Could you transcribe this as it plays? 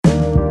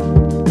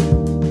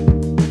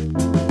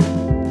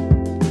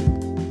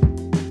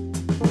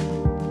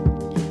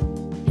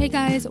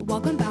guys,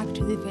 welcome back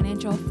to the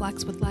Financial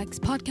Flex with Lex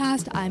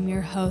podcast. I'm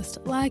your host,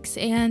 Lex,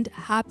 and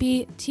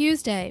happy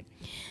Tuesday.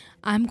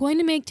 I'm going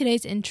to make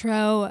today's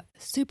intro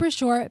super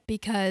short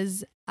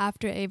because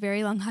after a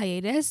very long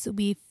hiatus,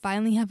 we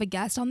finally have a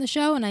guest on the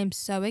show, and I'm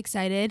so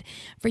excited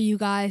for you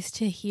guys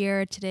to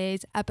hear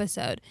today's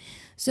episode.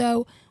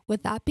 So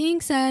with that being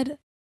said,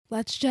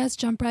 let's just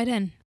jump right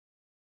in.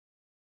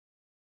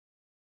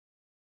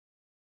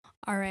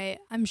 All right,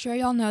 I'm sure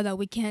y'all know that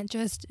we can't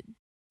just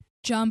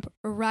jump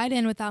right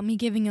in without me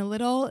giving a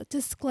little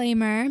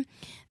disclaimer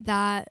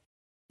that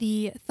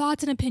the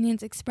thoughts and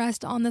opinions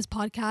expressed on this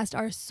podcast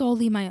are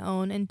solely my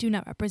own and do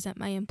not represent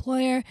my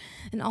employer.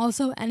 And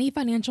also, any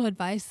financial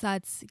advice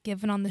that's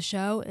given on the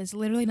show is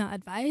literally not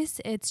advice.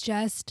 It's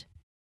just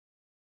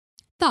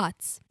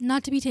thoughts,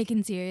 not to be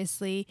taken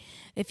seriously.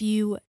 If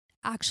you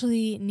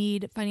actually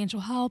need financial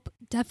help,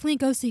 definitely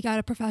go seek out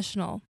a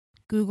professional.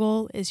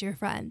 Google is your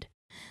friend.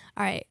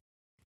 All right,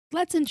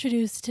 let's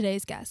introduce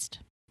today's guest.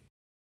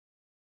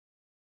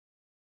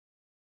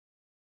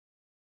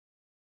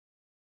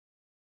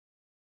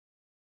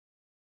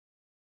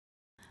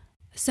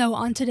 So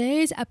on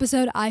today's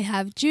episode, I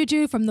have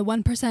Juju from the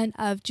 1%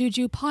 of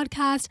Juju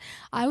podcast.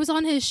 I was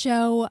on his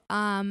show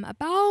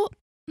about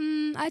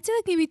I'd say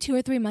like maybe 2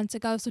 or 3 months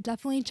ago. So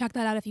definitely check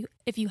that out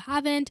if you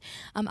haven't.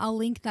 I'll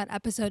link that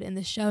episode in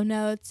the show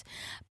notes.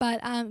 But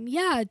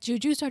yeah,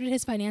 Juju started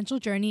his financial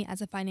journey as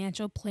a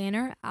financial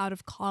planner out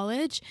of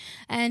college,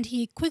 and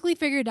he quickly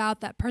figured out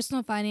that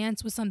personal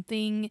finance was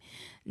something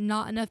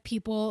not enough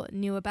people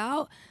knew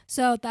about.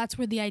 So that's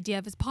where the idea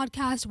of his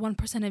podcast,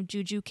 1% of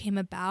Juju, came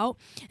about.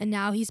 And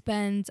now he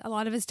spends a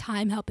lot of his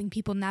time helping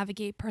people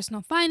navigate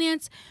personal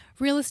finance,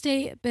 real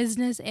estate,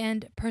 business,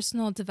 and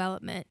personal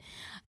development.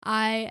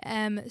 I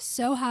am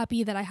so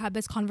happy that I had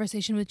this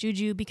conversation with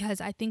Juju because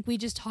I think we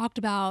just talked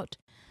about,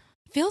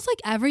 feels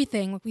like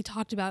everything. Like we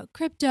talked about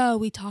crypto,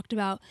 we talked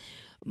about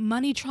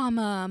money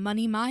trauma,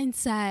 money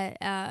mindset,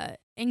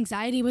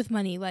 anxiety with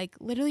money, like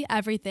literally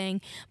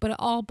everything, but it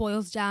all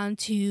boils down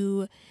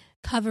to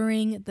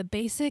covering the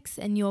basics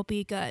and you'll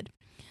be good.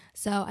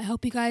 So I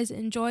hope you guys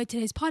enjoyed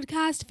today's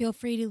podcast. Feel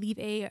free to leave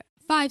a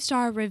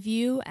 5-star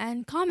review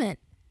and comment.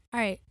 All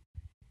right.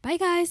 Bye,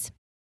 guys.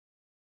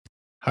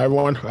 Hi,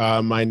 everyone.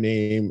 My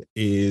name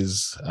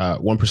is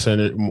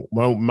 1%.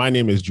 Well, my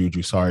name is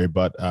Juju, sorry,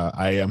 but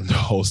I am the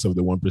host of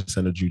the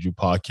 1% of Juju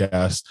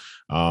podcast.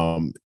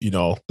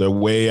 The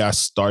way I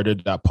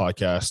started that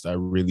podcast,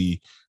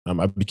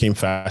 I became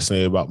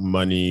fascinated about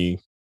money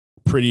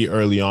pretty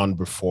early on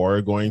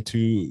before going to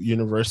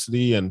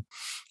university. And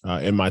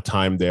in my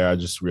time there, I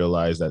just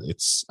realized that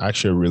it's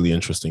actually a really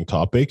interesting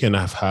topic. And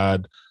I've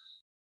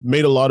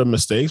made a lot of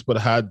mistakes, but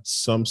had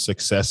some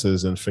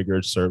successes and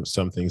figured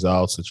some things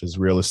out, such as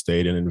real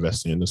estate and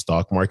investing in the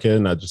stock market.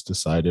 And I just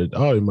decided,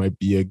 it might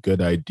be a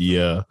good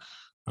idea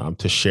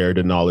to share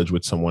the knowledge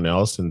with someone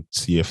else and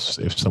see if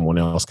someone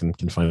else can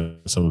find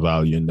some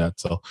value in that.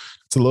 So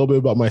it's a little bit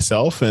about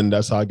myself, and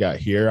that's how I got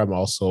here. I'm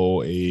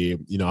also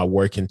I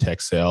work in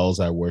tech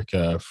sales. I work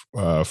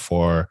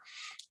for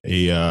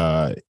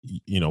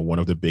one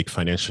of the big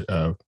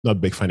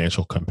not big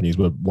financial companies,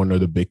 but one of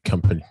the big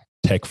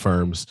tech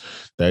firms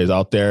that is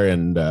out there,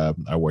 and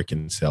I work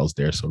in sales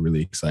there. So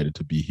really excited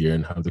to be here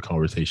and have the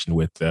conversation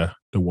with the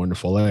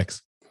wonderful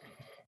Lex.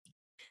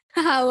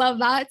 I love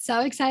that.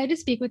 So excited to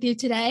speak with you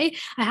today.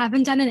 I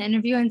haven't done an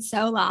interview in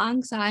so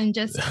long, so I'm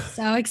just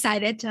so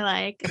excited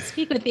to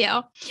speak with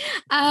you.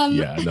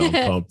 I'm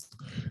pumped.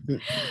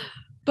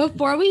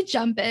 Before we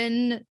jump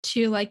in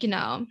to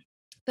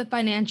the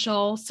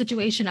financial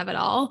situation of it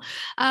all,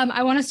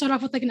 I want to start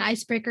off with an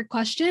icebreaker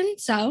question.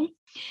 So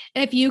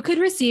if you could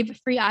receive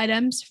free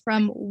items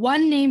from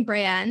one name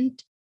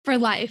brand for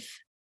life,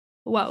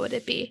 what would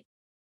it be?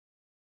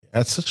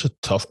 That's such a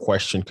tough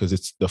question because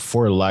it's the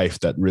for life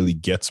that really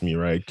gets me,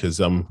 right? Because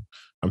I'm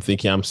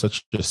thinking I'm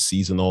such a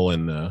seasonal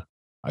and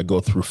I go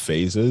through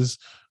phases.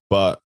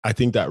 But I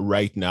think that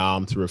right now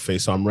I'm through a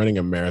phase. So I'm running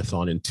a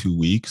marathon in 2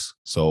 weeks.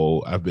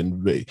 So I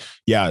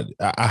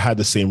had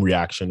the same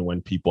reaction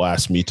when people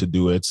asked me to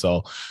do it.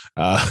 So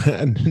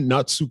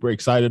not super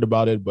excited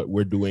about it, but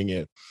we're doing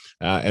it.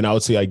 And I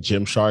would say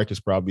Gymshark is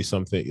probably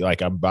something I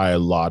buy a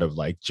lot of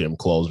gym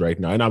clothes right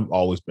now. And I've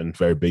always been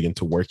very big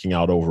into working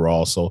out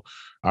overall. So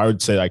I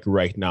would say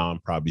right now I'm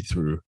probably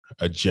through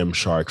a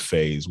Gymshark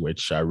phase,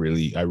 which I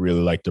really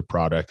like the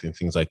product and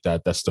things like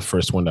that. That's the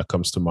first one that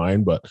comes to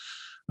mind. But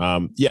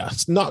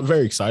it's not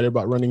very excited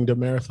about running the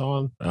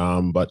marathon,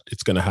 but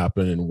it's going to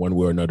happen in one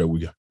way or another.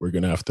 We're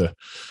going to have to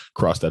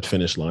cross that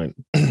finish line.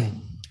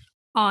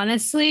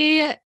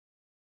 Honestly,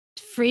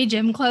 free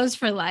gym clothes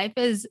for life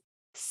is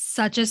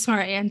such a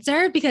smart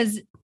answer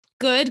because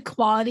good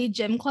quality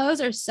gym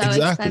clothes are so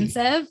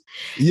expensive.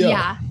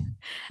 Yeah.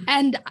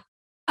 And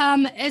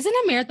isn't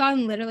a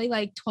marathon literally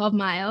 12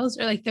 miles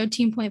or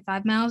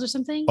 13.5 miles or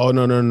something? Oh,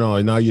 no.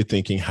 Now you're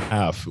thinking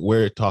half.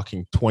 We're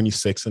talking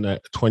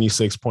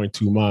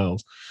 26.2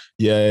 miles.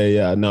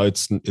 Yeah. No,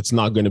 it's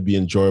not going to be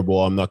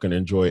enjoyable. I'm not going to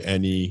enjoy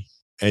any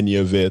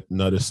of it,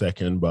 not a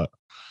second, but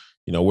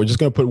we're just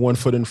going to put one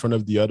foot in front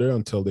of the other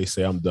until they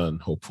say I'm done,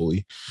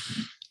 hopefully.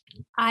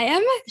 I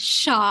am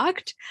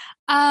shocked.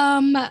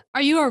 Are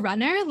you a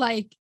runner?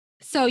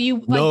 So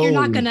you're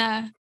not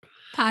gonna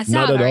pass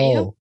not out, at are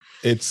all.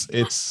 you?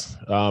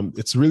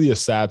 It's really a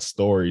sad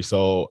story.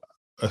 So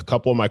a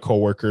couple of my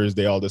coworkers,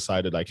 they all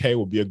decided like, hey, it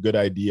would be a good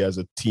idea as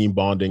a team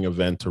bonding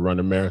event to run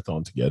a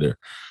marathon together.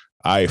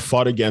 I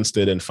fought against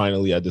it, and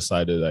finally I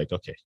decided like,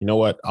 okay, you know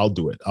what? I'll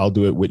do it. I'll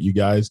do it with you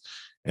guys.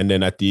 And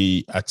then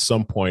at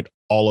some point,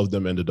 all of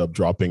them ended up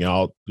dropping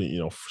out.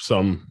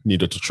 Some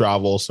needed to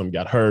travel, some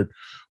got hurt,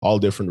 all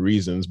different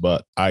reasons.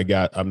 But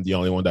I'm the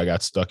only one that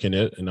got stuck in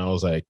it. And I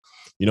was like,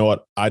 you know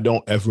what? I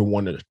don't ever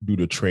want to do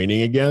the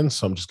training again.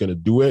 So I'm just going to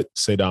do it,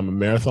 say that I'm a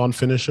marathon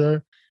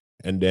finisher.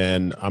 And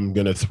then I'm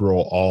going to throw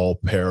all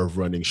pair of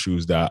running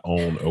shoes that I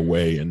own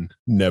away and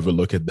never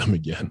look at them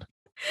again.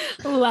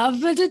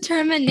 Love the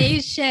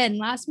determination.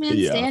 Last man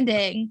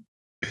standing.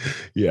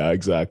 Yeah,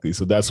 exactly.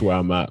 So that's where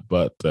I'm at.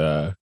 But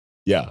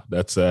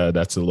that's a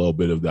little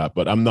bit of that.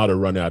 But I'm not a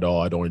runner at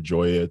all. I don't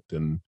enjoy it,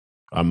 and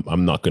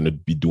I'm not going to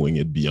be doing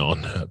it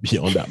beyond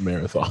that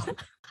marathon.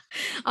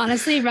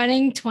 Honestly,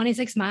 running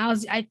 26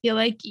 miles, I feel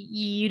like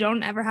you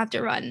don't ever have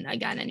to run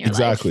again in your life.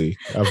 Exactly.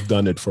 I've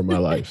done it for my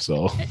life.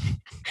 So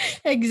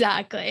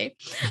exactly.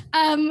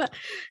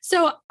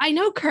 So I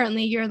know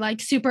currently you're like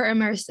super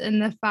immersed in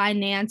the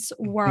finance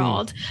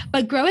world,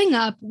 but growing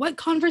up, what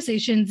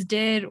conversations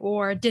did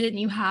or didn't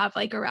you have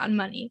like around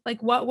money?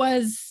 Like what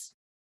was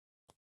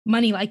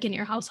money like in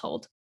your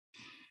household?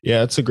 Yeah,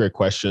 that's a great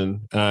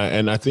question.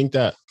 And I think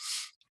that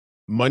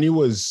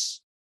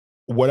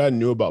what I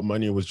knew about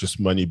money was just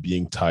money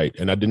being tight.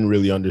 And I didn't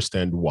really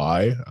understand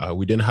why.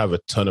 We didn't have a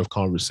ton of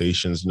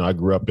conversations. I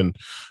grew up in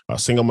a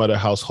single mother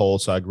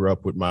household. So I grew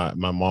up with my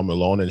mom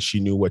alone, and she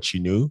knew what she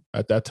knew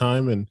at that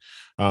time.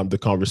 And the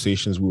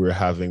conversations we were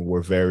having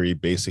were very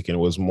basic, and it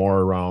was more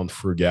around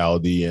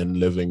frugality and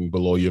living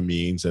below your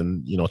means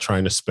and,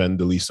 trying to spend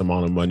the least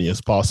amount of money as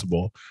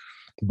possible.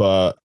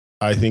 But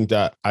I think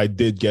that I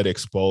did get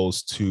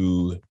exposed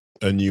to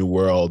a new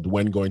world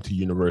when going to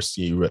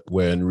university,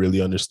 when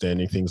really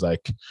understanding things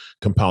like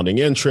compounding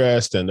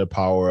interest and the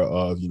power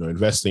of,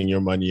 investing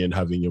your money and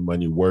having your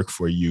money work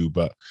for you.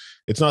 But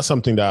it's not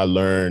something that I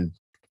learned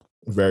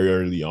very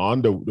early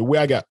on. The way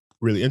I got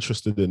really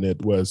interested in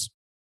it was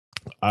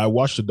I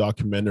watched a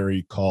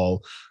documentary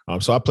called,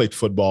 so I played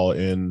football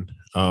in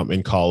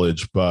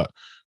college, but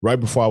right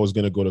before I was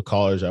going to go to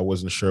college, I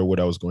wasn't sure what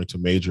I was going to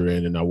major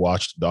in. And I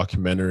watched a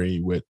documentary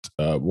with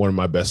one of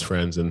my best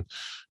friends, and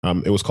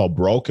it was called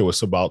Broke. It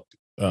was about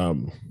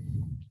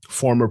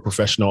former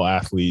professional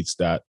athletes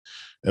that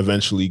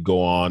eventually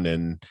go on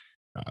and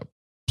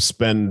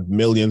spend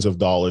millions of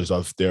dollars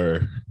of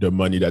their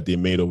money that they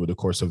made over the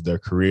course of their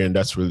career. And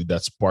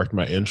that sparked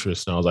my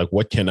interest. And I was like,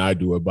 what can I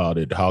do about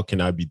it? How can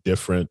I be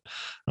different?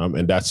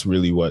 And that's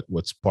really what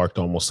sparked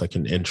almost like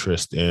an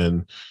interest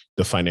in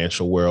the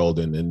financial world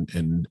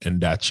and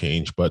that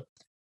change. But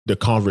the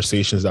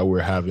conversations that we're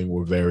having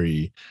were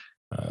very,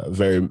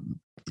 very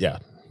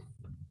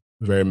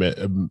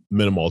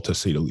minimal, to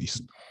say the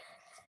least.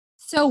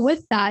 So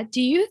with that,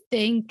 do you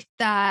think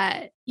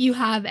that you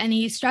have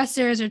any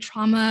stressors or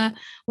trauma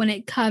when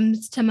it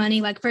comes to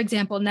money? Like, for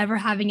example, never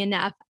having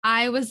enough.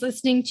 I was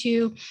listening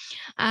to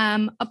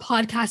a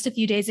podcast a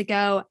few days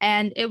ago,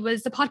 and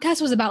the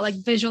podcast was about like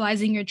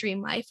visualizing your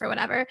dream life or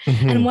whatever.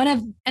 And one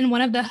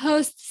of the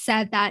hosts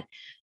said that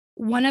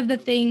one of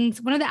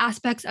the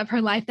aspects of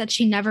her life that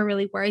she never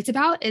really worries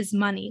about is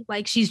money.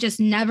 Like she's just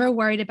never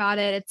worried about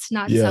it. It's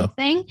not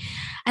something.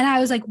 And I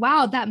was like,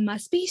 wow, that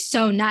must be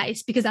so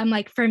nice, because I'm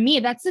like, for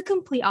me, that's the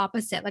complete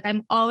opposite. Like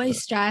I'm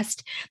always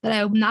stressed that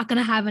I'm not going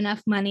to have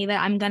enough money,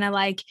 that I'm going to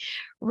like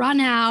run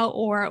out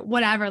or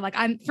whatever. Like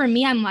I'm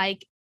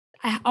like,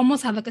 I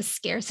almost have like a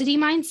scarcity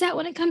mindset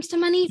when it comes to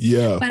money.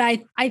 Yeah. But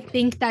I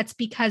think that's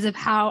because of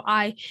how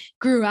I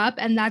grew up.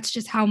 And that's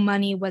just how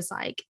money was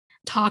like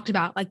talked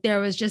about. Like there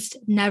was just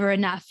never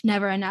enough.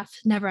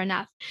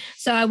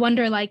 So I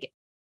wonder, like,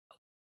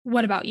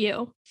 what about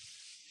you?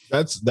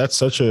 That's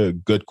such a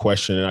good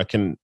question. And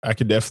I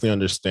can definitely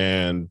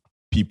understand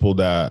people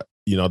that,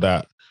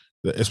 that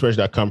especially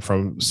that come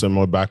from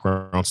similar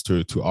backgrounds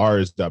to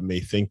ours that may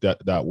think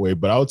that way.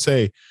 But I would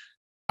say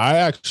I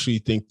actually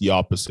think the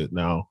opposite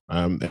now.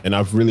 And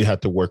I've really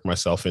had to work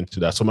myself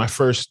into that. So my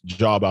first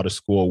job out of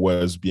school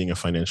was being a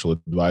financial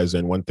advisor.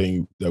 And one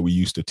thing that we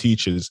used to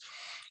teach is,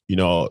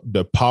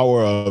 the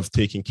power of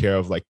taking care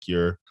of like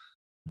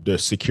the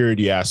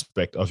security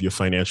aspect of your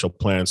financial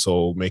plan.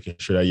 So making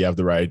sure that you have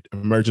the right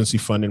emergency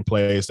fund in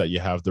place, that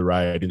you have the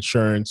right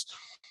insurance.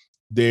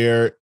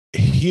 They're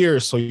here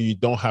so you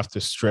don't have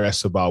to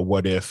stress about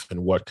what if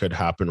and what could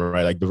happen,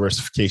 right? Like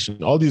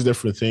diversification, all these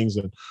different things.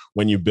 And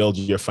when you build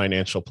your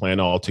financial plan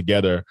all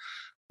together,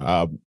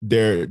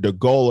 the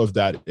goal of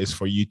that is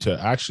for you to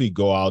actually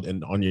go out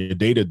and on your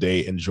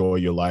day-to-day enjoy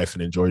your life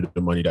and enjoy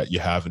the money that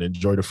you have and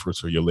enjoy the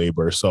fruits of your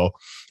labor. So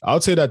I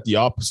would say that the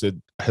opposite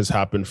has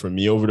happened for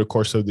me over the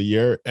course of the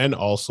year. And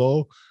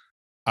also,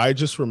 I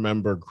just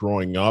remember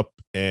growing up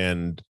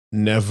and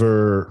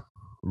never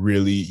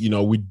really,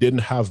 we didn't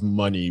have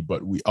money,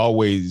 but we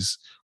always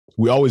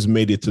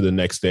made it to the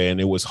next day,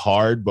 and it was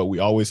hard, but we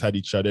always had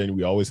each other and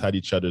we always had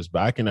each other's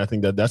back. And I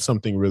think that that's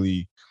something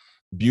really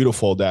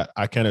beautiful that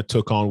I kind of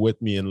took on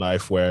with me in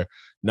life, where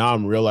now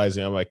I'm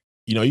realizing I'm like,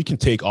 you can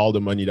take all the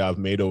money that I've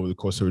made over the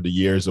course of the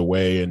years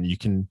away, and you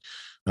can,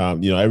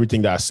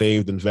 everything that I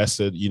saved,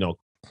 invested,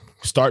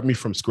 start me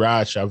from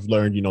scratch. I've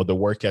learned, the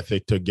work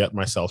ethic to get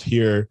myself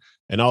here.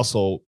 And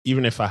also,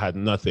 even if I had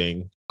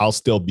nothing, I'll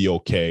still be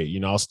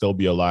okay. I'll still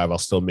be alive. I'll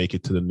still make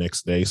it to the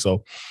next day.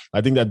 So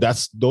I think that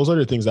those are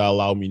the things that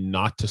allow me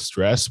not to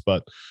stress,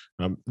 but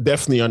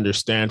definitely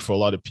understand for a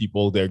lot of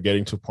people, they're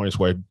getting to points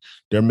where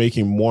they're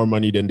making more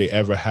money than they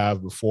ever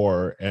have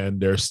before, and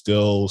they're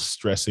still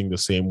stressing the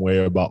same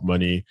way about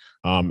money.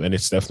 And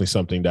it's definitely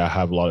something that I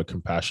have a lot of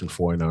compassion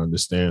for, and I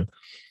understand.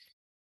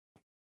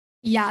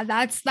 Yeah,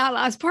 that's that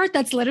last part.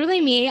 That's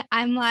literally me.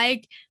 I'm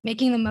like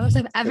making the most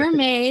I've ever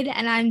made.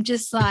 And I'm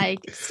just like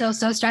still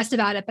so stressed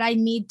about it. But I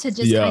need to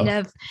just kind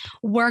of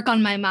work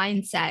on my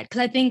mindset, because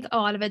I think a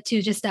lot of it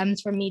too just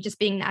stems from me just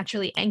being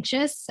naturally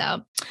anxious.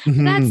 So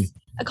that's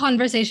a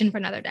conversation for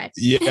another day.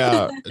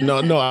 Yeah,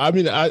 no. I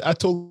mean, I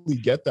totally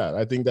get that.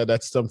 I think that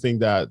that's something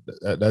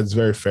that's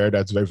very fair.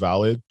 That's very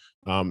valid.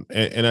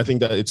 And I think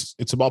that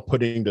it's about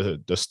putting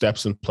the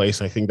steps in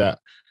place. I think that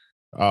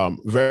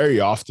very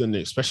often,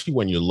 especially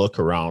when you look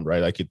around,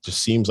 right, like it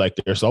just seems like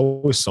there's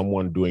always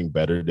someone doing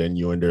better than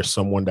you, and there's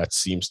someone that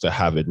seems to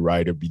have it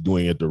right or be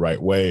doing it the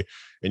right way.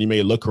 And you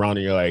may look around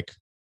and you're like,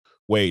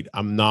 wait,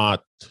 I'm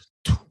not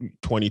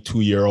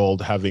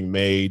 22-year-old having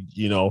made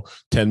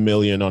 10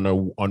 million on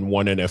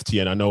one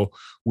NFT. And I know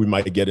we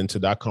might get into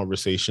that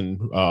conversation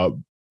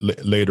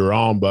later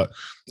on, but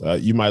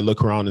you might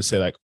look around and say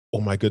like, oh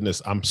my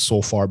goodness, I'm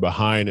so far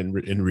behind. And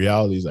in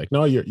reality, it's like,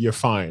 no, you're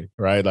fine,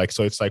 right? Like,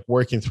 so it's like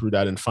working through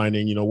that and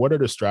finding, what are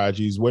the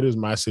strategies, what is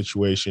my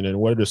situation, and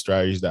what are the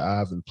strategies that I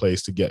have in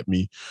place to get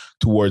me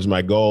towards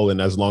my goal. And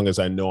as long as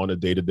I know on a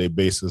day-to-day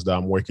basis that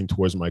I'm working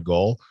towards my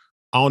goal,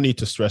 I don't need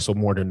to stress out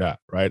more than that,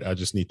 right? I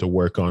just need to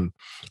work on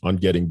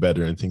getting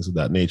better and things of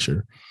that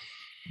nature.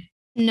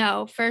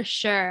 No, for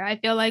sure. I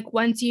feel like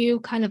once you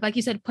kind of, like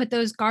you said, put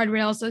those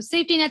guardrails, those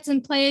safety nets in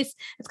place,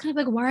 it's kind of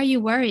like, why are you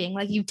worrying?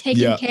 Like you've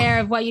taken care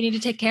of what you need to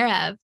take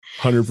care of.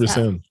 100%.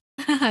 So,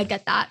 I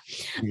get that.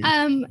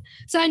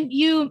 So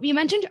you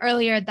mentioned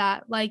earlier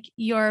that like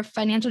your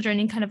financial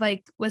journey kind of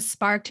like was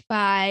sparked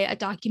by a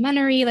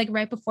documentary, like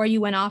right before you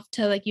went off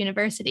to like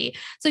university.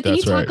 So can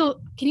you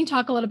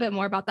talk a little bit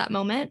more about that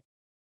moment?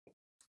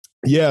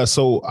 Yeah,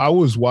 so I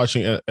was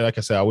watching, like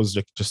I said, I was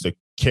just a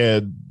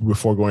kid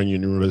before going to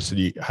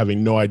university,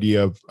 having no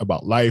idea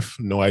about life,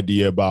 no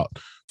idea about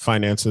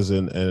finances,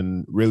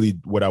 and really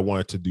what I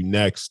wanted to do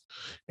next.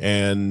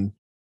 And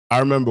I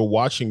remember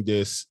watching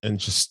this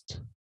and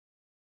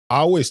I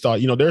always thought,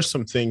 there's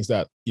some things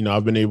that,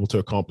 I've been able to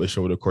accomplish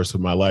over the course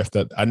of my life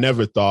that I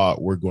never thought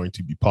were going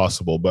to be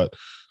possible. But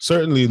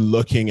certainly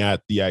looking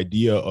at the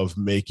idea of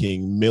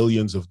making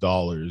millions of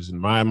dollars, in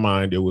my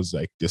mind, it was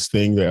like this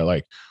thing that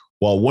like,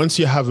 well, once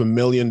you have $1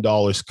 million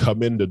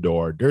come in the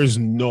door, there's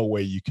no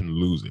way you can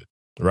lose it,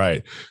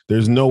 right?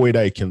 There's no way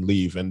that it can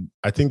leave. And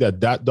I think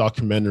that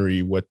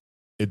documentary, what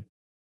it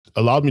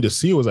allowed me to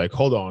see was like,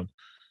 hold on,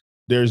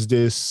 there's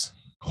this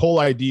whole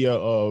idea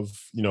of,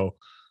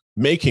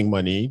 making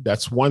money.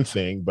 That's one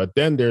thing. But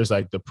then there's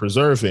like the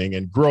preserving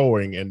and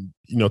growing and,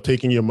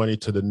 taking your money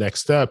to the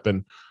next step.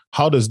 And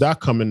how does that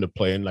come into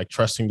play, and like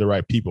trusting the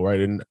right people, right?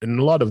 And a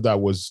lot of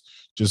that was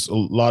just a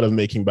lot of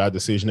making bad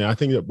decisions. And I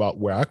think about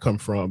where I come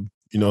from,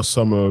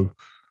 some of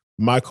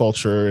my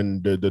culture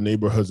and the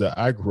neighborhoods that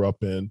I grew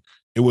up in,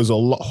 it was a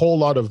whole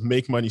lot of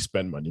make money,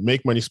 spend money,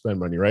 make money, spend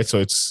money, right? So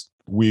it's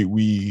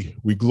we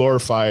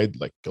glorified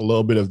like a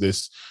little bit of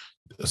this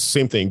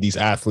same thing, these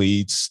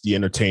athletes, the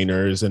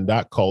entertainers, and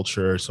that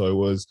culture. So it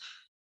was,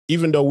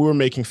 even though we were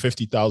making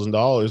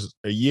 $50,000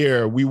 a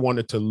year, we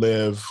wanted to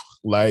live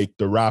like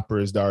the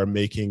rappers that are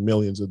making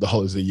millions of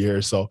dollars a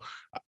year. So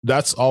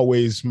that's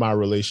always my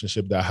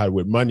relationship that I had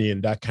with money.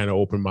 And that kind of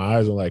opened my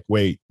eyes. I'm like,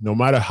 wait, no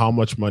matter how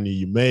much money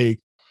you make,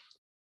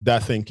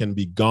 that thing can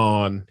be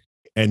gone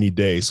any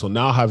day. So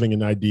now having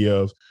an idea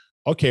of,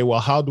 okay, well,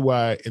 how do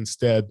I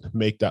instead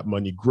make that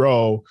money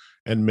grow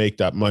and make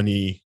that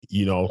money,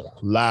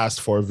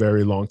 last for a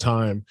very long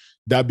time?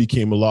 That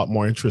became a lot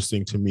more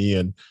interesting to me.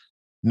 And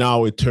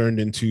now it turned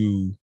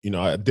into,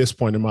 at this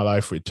point in my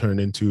life, it turned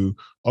into,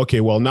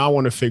 okay, well, now I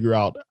want to figure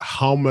out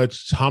how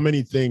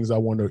many things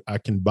I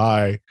can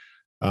buy.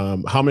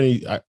 How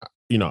many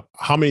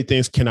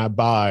things can I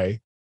buy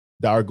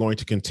that are going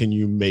to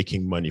continue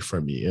making money for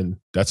me? And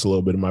that's a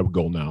little bit of my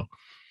goal now.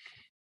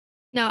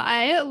 No,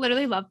 I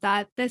literally love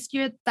that. This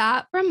year,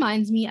 that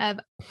reminds me of,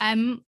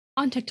 I'm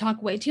on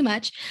TikTok way too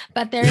much,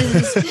 but there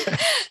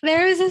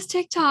is this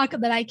TikTok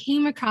that I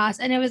came across,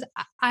 and it was,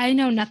 I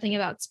know nothing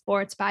about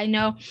sports, but I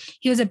know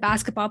he was a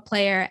basketball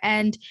player,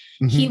 and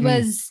he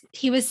was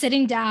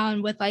sitting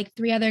down with like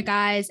 3 other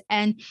guys,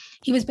 and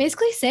he was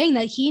basically saying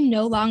that he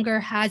no longer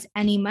has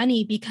any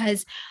money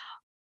because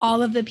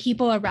all of the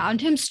people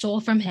around him stole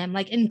from him,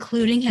 like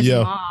including his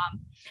mom.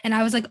 And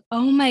I was like,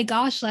 oh my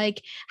gosh,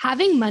 like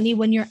having money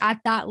when you're at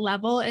that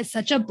level is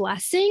such a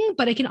blessing,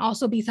 but it can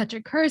also be such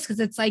a curse because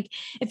it's like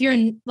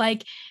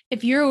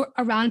if you're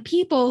around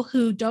people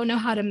who don't know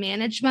how to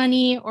manage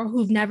money or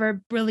who've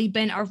never really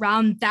been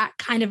around that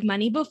kind of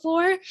money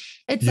before,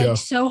 it's like Yeah.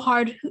 so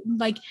hard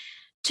like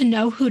to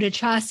know who to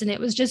trust. And it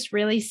was just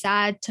really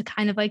sad to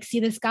kind of like see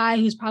this guy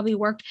who's probably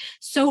worked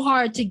so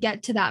hard to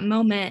get to that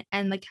moment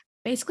and like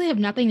basically have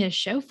nothing to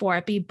show for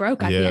it, be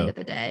broke at the end Yeah. of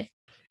the day.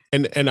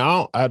 And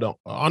I don't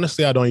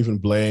honestly, I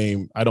don't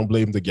blame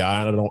the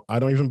guy. I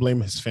don't even blame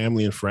his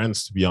family and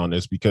friends, to be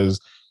honest, because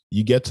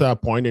you get to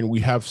that point and we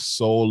have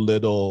so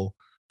little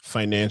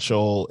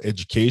financial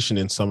education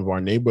in some of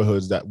our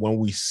neighborhoods that when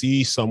we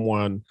see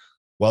someone,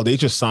 well, they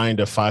just signed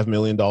a $5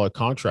 million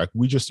contract,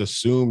 we just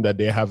assume that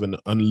they have an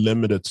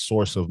unlimited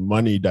source of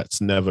money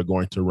that's never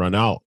going to run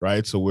out,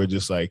 right? So we're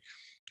just like,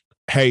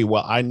 hey,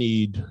 well, I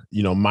need,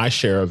 my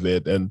share of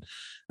it. And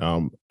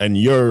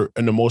you're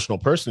an emotional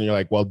person. You're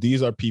like, well,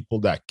 these are people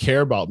that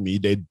care about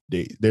me.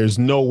 There's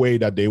no way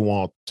that they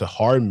want to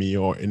harm me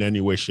or in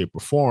any way, shape,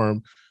 or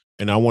form.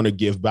 And I want to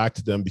give back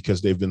to them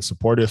because they've been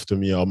supportive to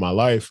me all my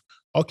life.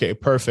 Okay,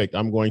 perfect.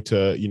 I'm going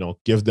to,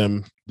 give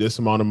them this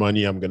amount of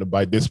money. I'm going to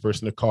buy this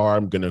person a car.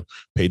 I'm going to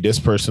pay this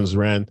person's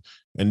rent.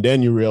 And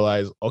then you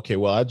realize, okay,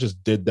 well, I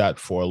just did that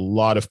for a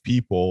lot of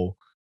people,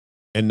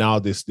 and now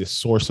this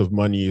source of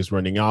money is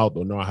running out,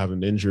 or now I have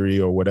an injury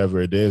or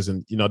whatever it is.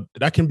 And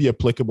that can be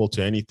applicable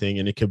to anything,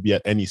 and it can be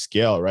at any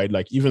scale, right?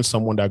 Like even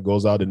someone that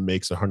goes out and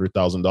makes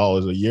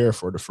 $100,000 a year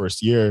for the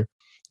first year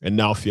and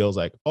now feels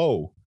like,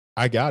 oh,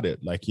 I got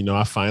it, like,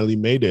 I finally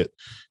made it.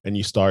 And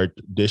you start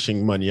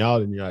dishing money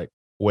out and you're like,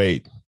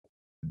 wait,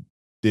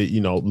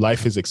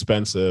 life is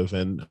expensive,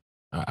 and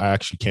I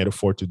actually can't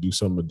afford to do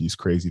some of these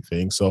crazy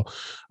things. So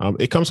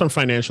it comes from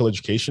financial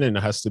education, and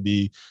it has to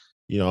be,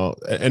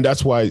 and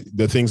that's why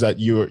the things that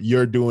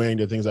you're doing,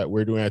 the things that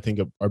we're doing, I think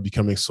are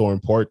becoming so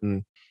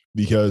important,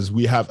 because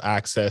we have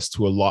access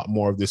to a lot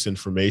more of this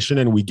information,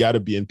 and we got to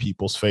be in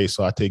people's face.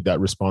 So I take that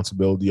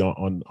responsibility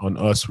on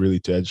us really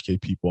to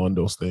educate people on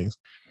those things.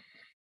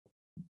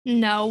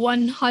 No,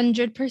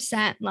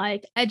 100%.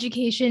 Like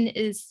education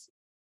is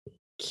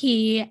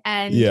key,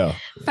 and Yeah.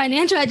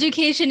 financial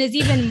education is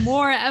even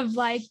more of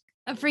like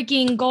a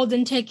freaking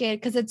golden ticket,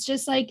 because it's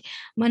just like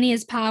money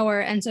is power.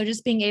 And so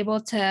just being able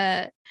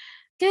to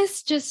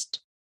just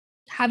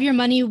have your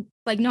money,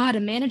 like know how to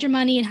manage your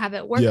money and have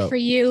it work for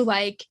you.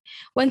 Like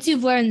once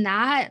you've learned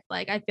that,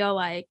 like I feel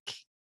like,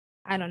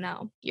 I don't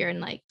know, you're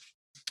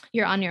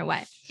on your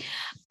way.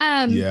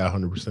 Yeah,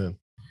 100%.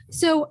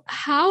 So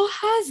how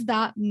has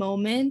that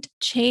moment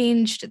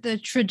changed the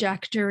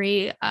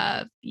trajectory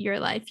of your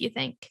life, you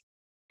think?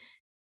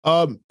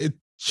 It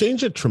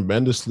changed it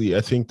tremendously.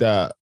 I think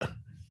that,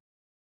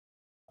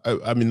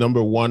 I mean,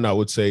 number one, I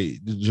would say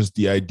just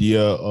the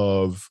idea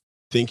of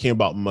thinking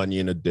about money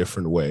in a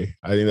different way.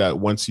 I think that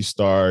once you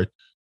start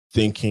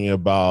thinking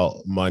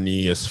about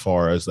money as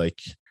far as like,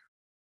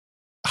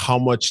 how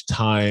much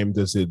time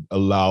does it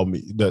allow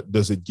me,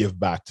 does it give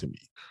back to me?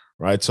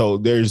 Right. So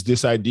there's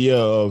this idea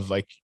of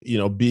like,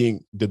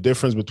 being the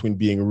difference between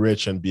being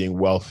rich and being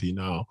wealthy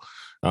now.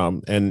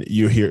 And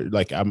you hear,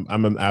 like, I'm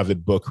an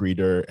avid book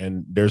reader,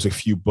 and there's a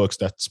few books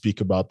that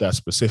speak about that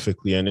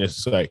specifically. And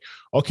it's like,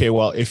 okay,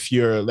 well, if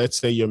let's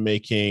say you're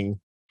making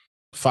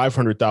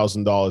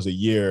 $500,000 a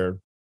year,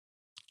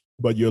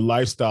 but your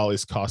lifestyle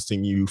is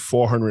costing you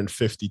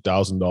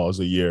 $450,000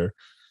 a year,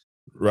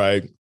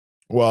 right?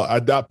 Well,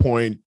 at that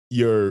point,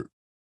 even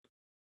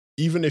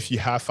if you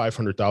have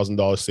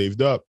 $500,000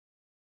 saved up,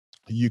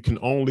 you can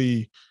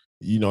only,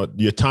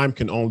 your time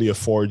can only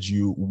afford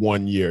you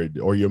 1 year,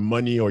 or your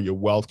money or your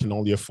wealth can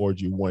only afford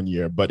you 1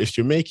 year. But if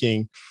you're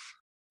making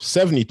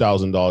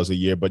 $70,000 a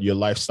year, but your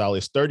lifestyle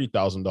is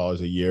 $30,000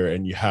 a year,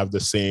 and you have the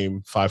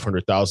same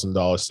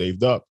 $500,000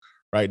 saved up,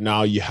 right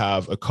now you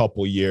have a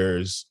couple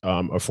years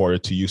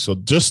afforded to you. So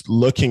just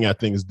looking at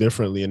things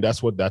differently, and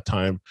that's what that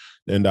time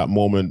and that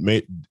moment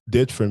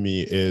did for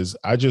me, is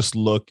I just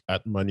look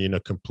at money in a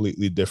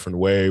completely different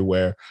way,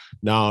 where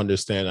now I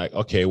understand, like,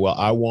 okay, well,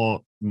 I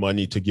want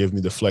money to give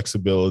me the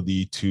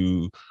flexibility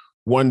to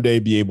one day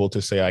be able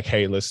to say, like,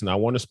 hey, listen, I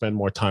want to spend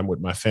more time with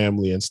my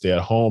family and stay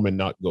at home and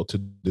not go to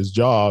this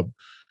job.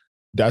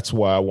 That's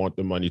what I want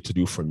the money to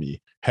do for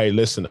me. Hey,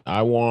 listen,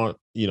 I want,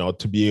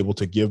 to be able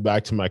to give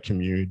back to my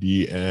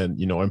community and,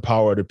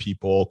 empower other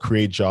people,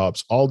 create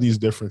jobs, all these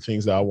different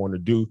things that I want to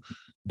do.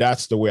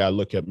 That's the way I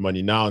look at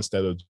money now,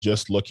 instead of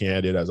just looking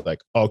at it as like,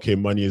 okay,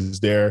 money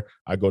is there.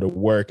 I go to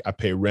work, I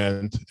pay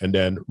rent, and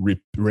then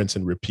rinse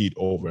and repeat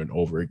over and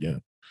over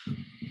again.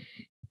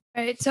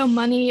 Right. So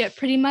money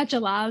pretty much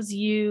allows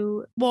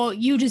you, well,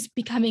 you just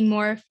becoming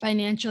more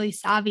financially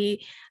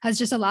savvy has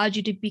just allowed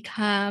you to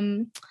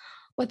become,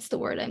 what's the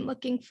word I'm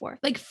looking for?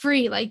 Like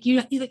free, like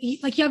you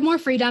have more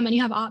freedom and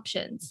you have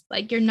options.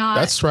 Like you're not,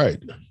 that's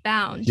right,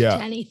 bound to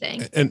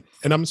anything. And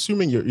I'm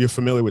assuming you're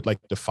familiar with like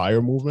the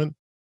FIRE movement.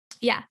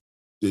 Yeah.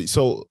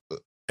 So,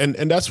 and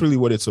that's really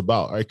what it's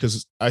about, right?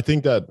 Because I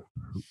think that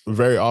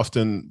very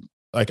often,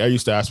 like I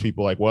used to ask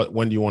people like,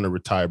 when do you want to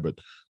retire? But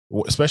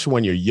especially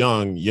when you're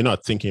young, you're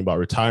not thinking about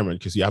retirement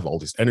because you have all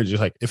this energy.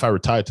 Like, if I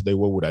retired today,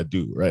 what would I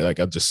do? Right? Like,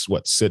 I just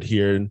sit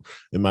here in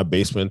my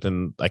basement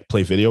and like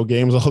play video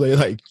games all day.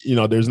 Like,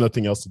 there's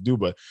nothing else to do.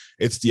 But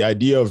it's the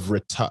idea of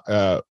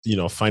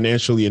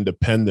financially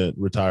independent,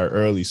 retire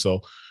early.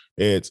 So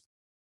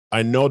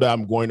I know that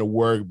I'm going to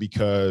work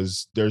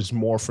because there's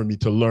more for me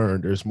to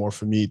learn. There's more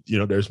for me,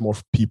 there's more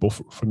people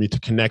for me to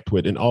connect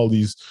with, and all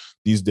these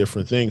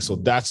different things. So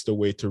that's the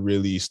way to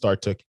really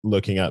start to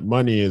looking at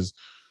money is,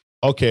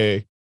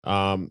 okay,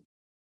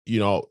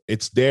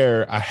 it's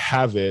there, I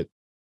have it,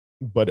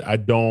 but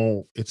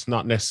it's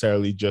not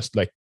necessarily just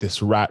like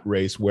this rat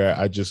race where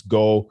I just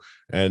go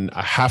and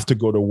I have to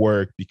go to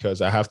work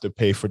because I have to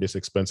pay for this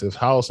expensive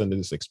house and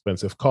this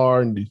expensive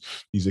car and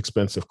these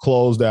expensive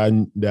clothes that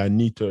I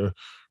need to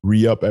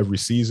re-up every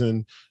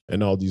season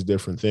and all these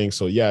different things.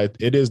 So yeah,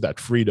 it is that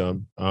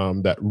freedom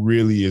that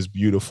really is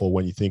beautiful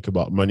when you think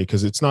about money,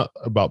 because it's not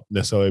about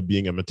necessarily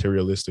being a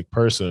materialistic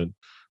person,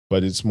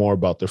 but it's more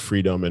about the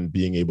freedom and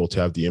being able to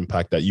have the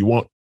impact that you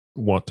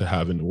want to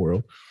have in the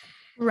world.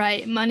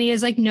 Right. Money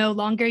is like no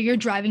longer your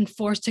driving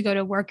force to go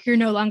to work. You're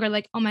no longer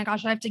like, oh my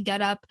gosh, I have to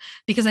get up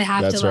because I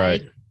have to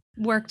like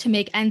work to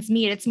make ends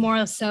meet. It's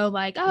more so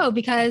like, oh,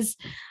 because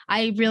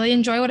I really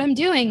enjoy what I'm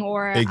doing,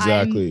 or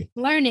I'm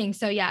learning.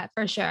 So yeah,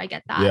 for sure. I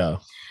get that.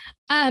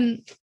 Yeah.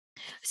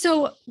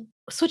 So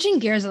switching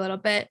gears a little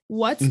bit,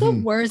 what's the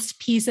worst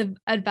piece of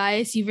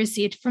advice you've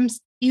received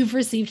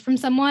from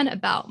someone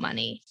about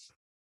money?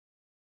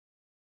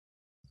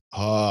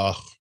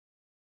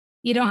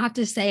 You don't have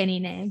to say any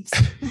names.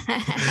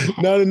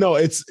 No.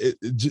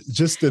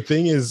 Just the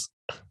thing is,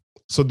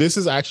 so this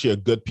is actually a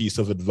good piece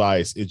of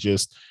advice.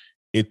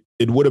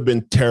 It would have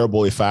been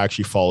terrible if I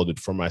actually followed it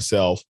for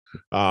myself.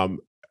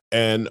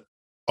 And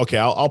okay,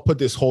 I'll put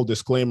this whole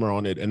disclaimer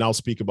on it and I'll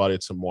speak about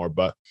it some more.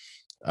 But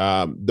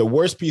the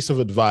worst piece of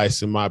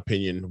advice, in my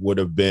opinion, would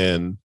have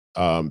been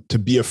to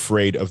be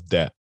afraid of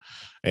debt.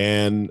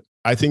 And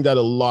I think that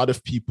a lot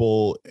of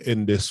people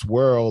in this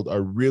world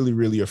are really,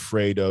 really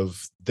afraid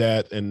of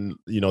debt. And,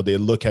 they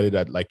look at it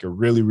at like a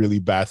really, really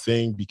bad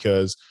thing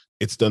because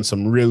it's done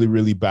some really,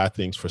 really bad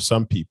things for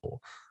some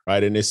people.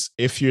 Right. And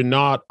if you're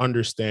not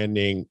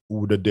understanding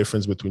the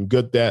difference between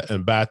good debt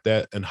and bad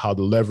debt and how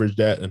to leverage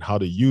that and how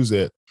to use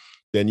it,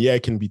 then yeah,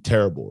 it can be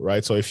terrible.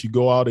 Right. So if you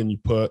go out and you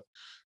put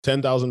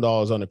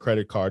 $10,000 on a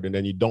credit card and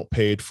then you don't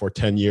pay it for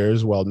 10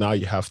 years, well, now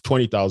you have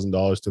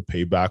 $20,000 to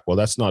pay back. Well,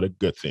 that's not a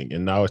good thing.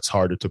 And now it's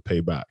harder to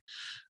pay back.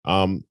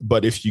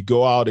 But if you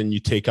go out and you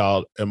take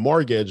out a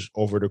mortgage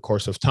over the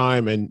course of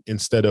time, and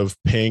instead of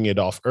paying it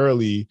off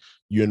early,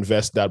 you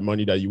invest that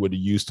money that you would have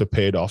used to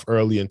pay it off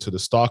early into the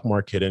stock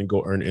market and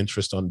go earn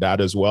interest on that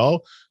as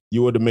well,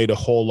 you would have made a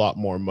whole lot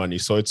more money.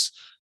 So it's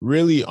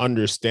really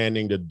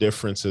understanding the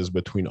differences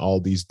between all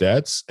these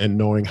debts and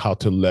knowing how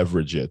to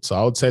leverage it. So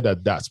I would say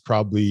that that's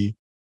probably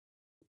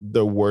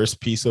the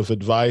worst piece of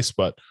advice.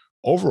 But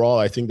overall,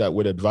 I think that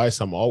with advice,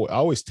 I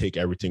always take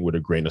everything with a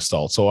grain of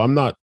salt. So I'm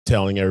not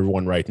telling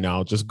everyone right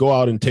now, just go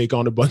out and take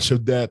on a bunch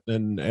of debt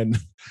and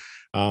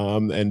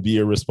be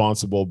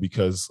irresponsible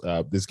because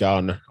this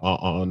guy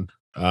on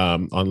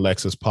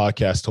Lex's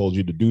podcast told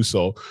you to do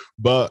so.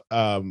 But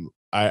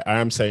I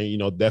am saying,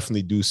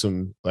 definitely do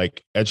some,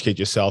 like, educate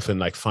yourself and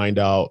like find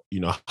out,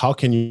 how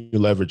can you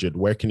leverage it?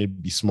 Where can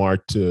it be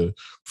smart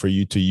for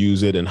you to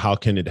use it? And how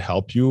can it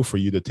help you for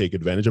you to take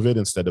advantage of it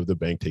instead of the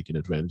bank taking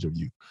advantage of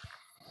you?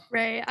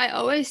 Right. I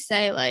always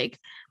say, like,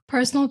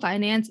 personal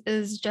finance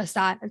is just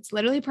that. It's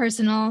literally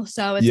personal.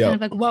 So it's kind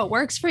of like what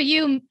works for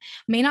you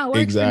may not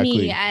work for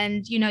me.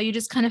 And, you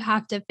just kind of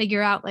have to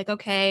figure out like,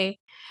 okay,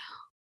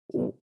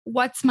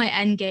 what's my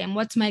end game?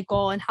 What's my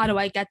goal? And how do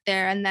I get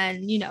there? And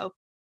then,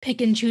 pick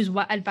and choose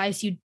what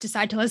advice you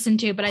decide to listen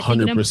to. But I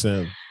think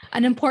 100%.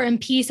 An important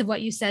piece of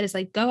what you said is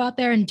like, go out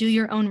there and do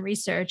your own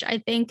research. I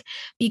think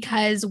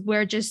because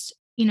we're just,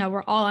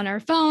 we're all on our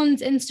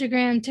phones,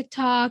 Instagram,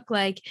 TikTok,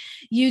 like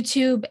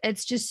YouTube.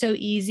 It's just so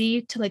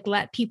easy to like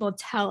let people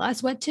tell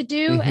us what to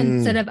do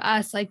instead of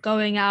us like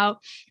going out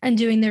and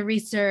doing the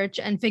research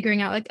and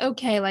figuring out like,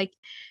 okay, like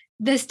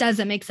this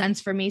doesn't make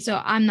sense for me,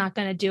 so I'm not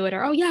going to do it.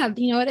 Or, oh yeah,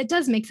 you know what? It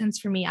does make sense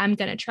for me. I'm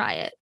going to try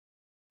it.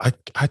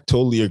 I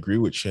totally agree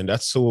with you. And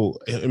that's so,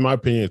 in my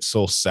opinion, it's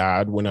so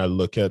sad when I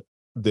look at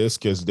this,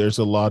 because there's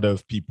a lot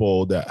of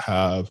people that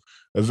have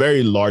a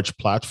very large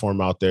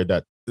platform out there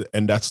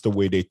and that's the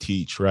way they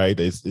teach, right?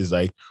 Is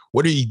like,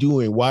 what are you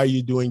doing? Why are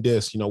you doing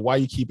this? Why are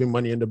you keeping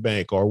money in the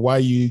bank? Or why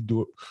you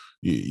do,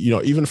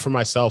 even for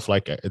myself,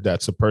 like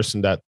that's a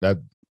person that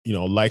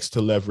likes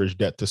to leverage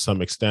debt to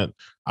some extent.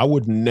 I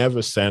would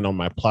never stand on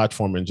my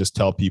platform and just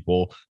tell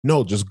people,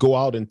 no, just go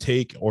out and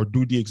take or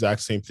do the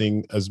exact same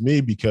thing as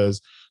me,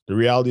 because the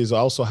reality is I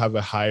also have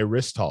a high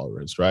risk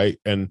tolerance, right?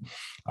 And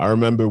I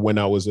remember when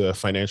I was a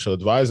financial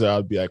advisor,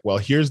 I'd be like, well,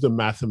 here's the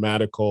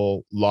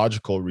mathematical,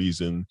 logical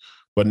reason,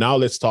 but now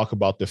let's talk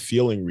about the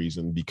feeling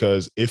reason.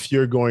 Because if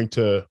you're going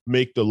to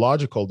make the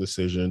logical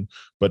decision,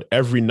 but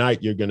every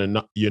night you're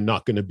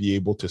not going to be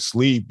able to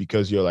sleep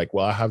because you're like,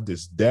 well, I have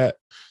this debt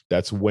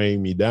that's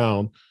weighing me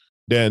down,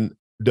 then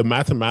the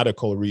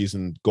mathematical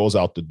reason goes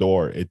out the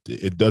door.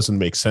 It doesn't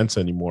make sense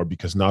anymore,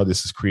 because now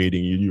this is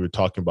creating, you were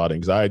talking about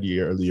anxiety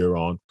earlier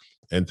on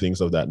and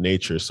things of that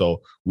nature.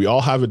 So we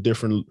all have a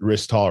different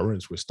risk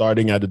tolerance. We're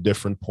starting at a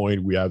different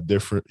point. We have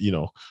different,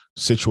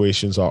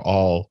 situations are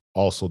all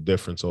also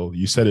different. So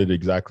you said it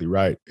exactly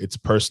right. It's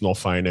personal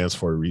finance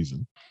for a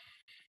reason.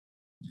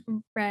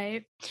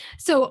 Right.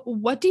 So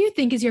what do you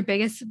think is your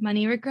biggest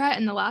money regret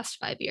in the last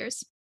 5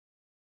 years?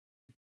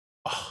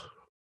 Oh,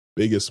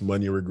 biggest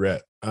money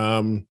regret.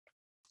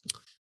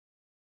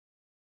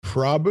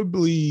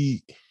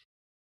 Probably,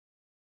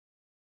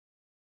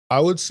 I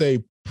would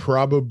say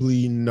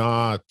probably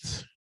not.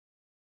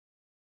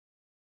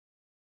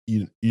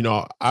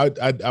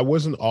 I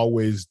wasn't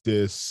always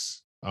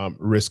this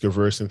risk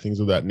averse and things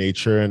of that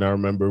nature. And I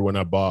remember when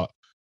I bought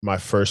my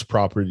first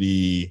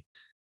property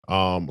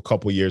a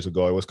couple of years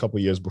ago. It was a couple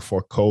of years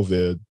before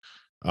COVID.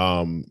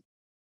 And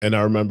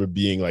I remember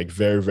being like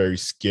very, very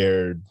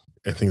scared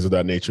and things of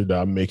that nature, that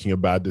I'm making a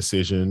bad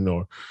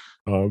decision,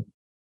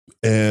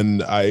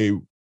 and I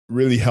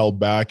really held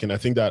back. And I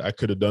think that I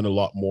could have done a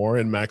lot more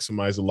and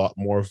maximized a lot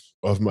more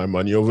of my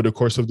money over the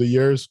course of the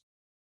years,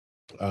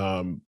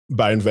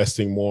 by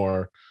investing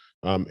more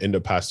in the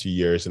past few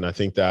years. And I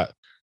think that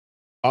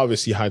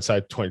obviously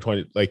hindsight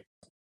 2020, like,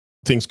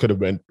 things could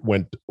have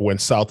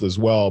went south as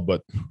well.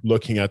 But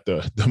looking at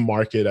the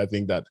market, I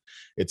think that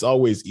it's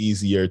always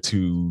easier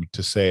to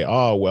say,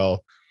 oh,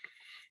 well,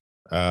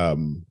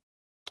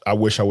 I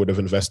wish I would have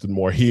invested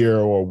more here,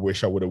 or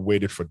wish I would have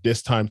waited for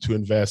this time to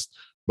invest.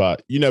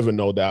 But you never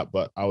know that.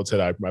 But I would say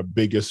that my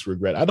biggest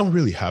regret, I don't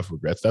really have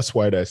regrets. That's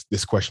why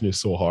this question is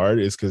so hard,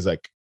 is because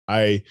like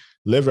I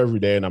live every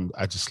day and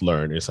I just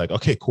learn. It's like,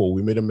 okay, cool.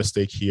 We made a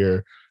mistake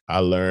here. I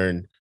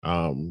learned.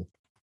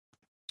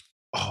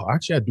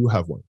 Actually, I do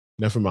have one.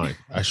 Never mind.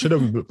 I should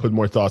have put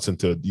more thoughts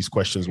into these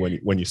questions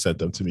when you sent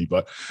them to me.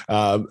 But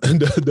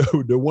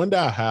the one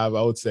that I have,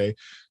 I would say,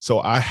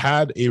 so I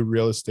had a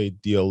real estate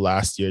deal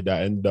last year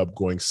that ended up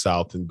going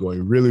south and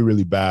going really,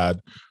 really bad,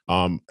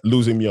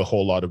 losing me a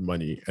whole lot of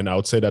money. And I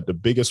would say that the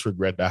biggest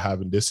regret that I have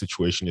in this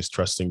situation is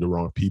trusting the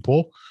wrong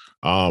people,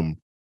 and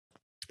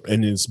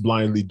it's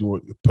blindly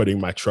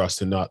putting my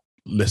trust and not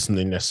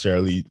listening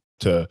necessarily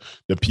to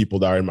the people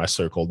that are in my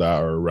circle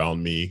that are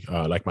around me,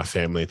 like my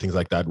family and things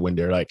like that, when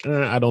they're like,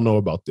 I don't know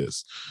about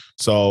this.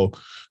 So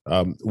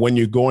when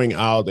you're going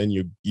out and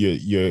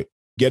you're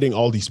getting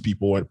all these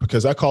people,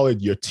 because I call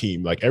it your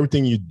team, like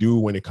everything you do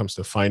when it comes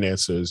to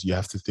finances, you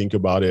have to think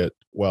about it.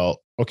 Well,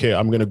 okay,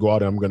 I'm going to go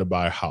out and I'm going to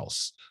buy a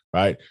house,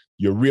 right?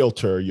 Your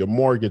realtor, your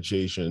mortgage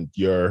agent,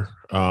 your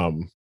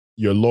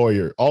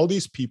lawyer, all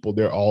these people,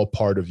 they're all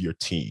part of your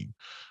team.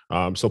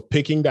 So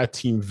picking that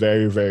team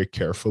very, very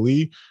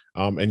carefully,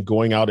 and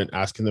going out and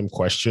asking them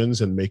questions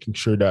and making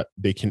sure that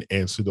they can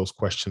answer those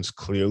questions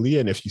clearly.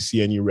 And if you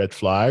see any red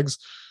flags,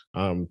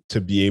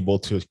 to be able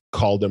to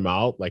call them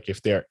out. Like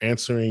if they're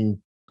answering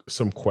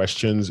some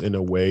questions in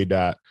a way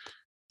that,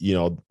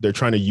 they're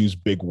trying to use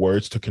big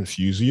words to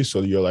confuse you.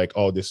 So you're like,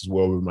 oh, this is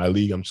well with my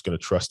league, I'm just going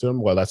to trust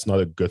them. Well, that's not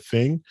a good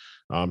thing.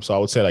 So I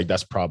would say like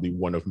that's probably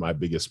one of my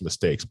biggest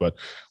mistakes. But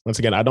once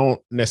again, I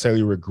don't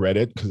necessarily regret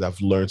it, because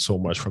I've learned so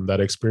much from that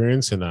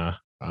experience, and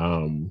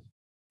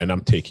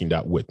I'm taking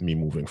that with me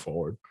moving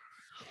forward.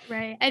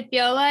 Right. I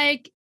feel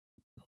like,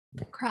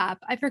 crap,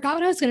 I forgot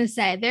what I was going to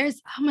say.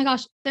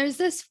 There's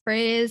this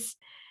phrase,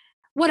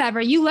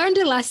 whatever, you learned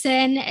a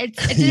lesson. It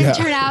didn't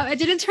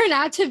turn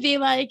out to be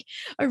like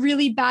a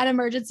really bad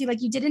emergency.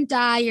 Like you didn't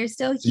die, you're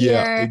still here.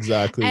 Yeah,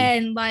 exactly.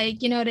 And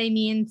like, you know what I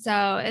mean?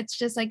 So it's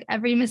just like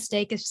every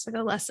mistake is just like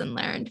a lesson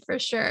learned for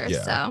sure.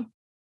 Yeah. So.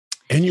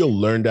 And you'll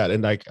learn that.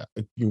 And like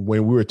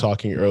when we were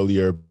talking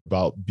earlier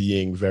about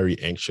being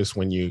very anxious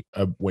when you're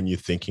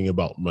thinking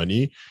about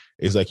money,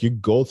 is like you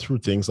go through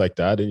things like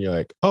that and you're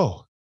like,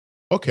 oh,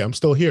 okay, I'm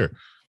still here,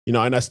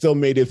 and I still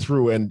made it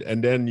through. And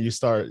then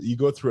you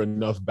go through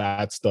enough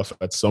bad stuff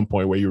at some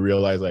point where you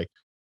realize like,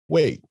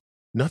 wait,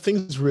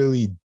 nothing's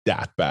really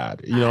that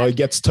bad. It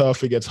gets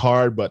tough, it gets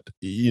hard, but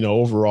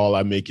overall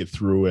I make it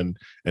through. And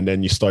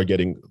then you start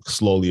getting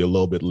slowly a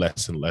little bit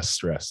less and less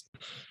stressed.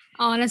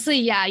 Honestly,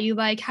 yeah, you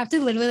like have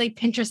to literally like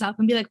pinch yourself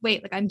and be like,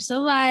 wait, like I'm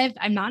still alive.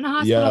 I'm not in a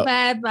hospital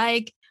bed.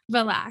 Like,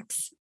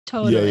 relax.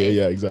 Totally.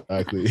 Yeah,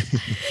 exactly.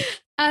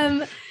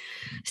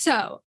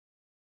 So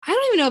I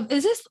don't even know,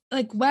 is this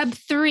like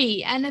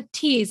Web3,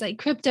 NFTs, like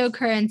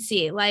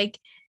cryptocurrency? Like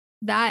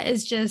that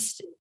is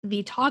just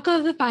the talk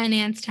of the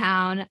finance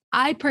town.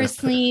 I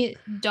personally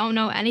don't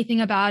know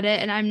anything about it,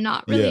 and I'm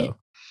not really,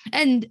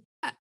 and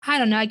I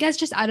don't know, I guess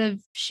just out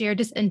of sheer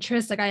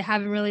disinterest, like I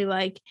haven't really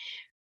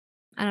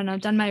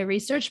done my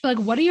research, but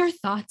like, what are your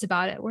thoughts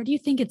about it? Where do you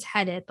think it's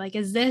headed? Like,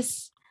 is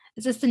this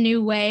the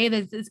new way?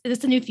 Is this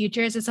the new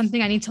future? Is it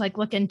something I need to like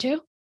look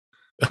into?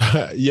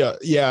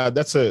 Yeah,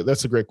 that's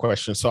a great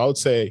question. So I would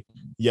say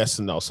yes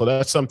and no. So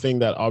that's something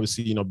that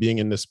obviously, being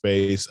in this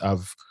space,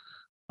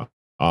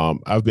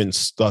 I've been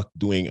stuck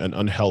doing an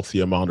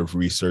unhealthy amount of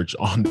research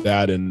on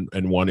that and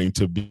wanting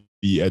to be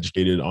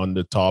educated on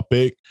the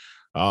topic.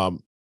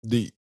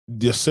 The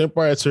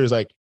simple answer is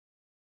like,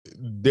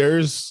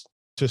 there's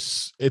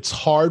it's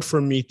hard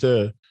for me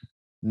to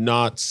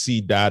not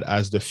see that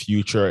as the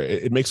future.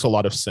 It makes a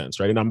lot of sense,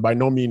 right? And I'm by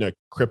no means a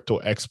crypto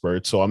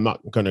expert, so I'm not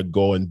going to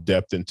go in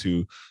depth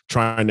into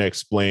trying to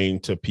explain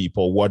to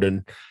people what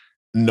a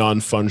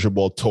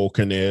non-fungible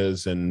token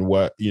is and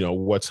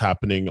what's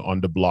happening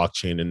on the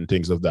blockchain and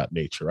things of that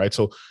nature, right?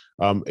 So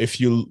if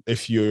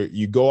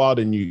you go out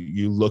and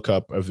you look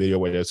up a video,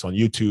 whether it's on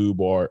YouTube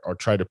or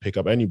try to pick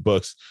up any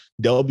books,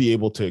 they'll be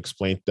able to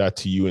explain that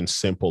to you in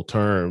simple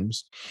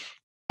terms.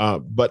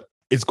 But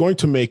it's going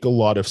to make a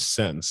lot of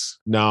sense.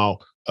 Now,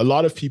 a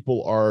lot of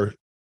people are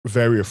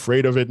very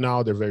afraid of it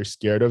now. They're very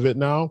scared of it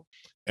now.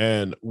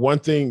 And one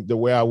thing, the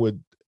way I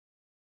would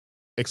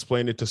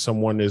explain it to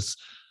someone is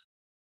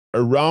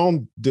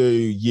around the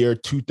year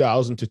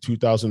 2000 to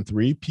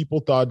 2003,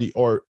 people thought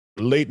or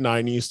late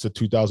 90s to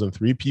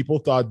 2003, people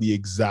thought the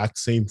exact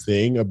same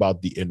thing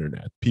about the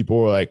internet.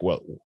 People were like,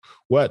 well,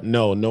 what?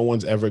 No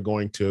one's ever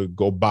going to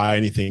go buy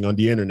anything on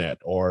the internet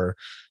or,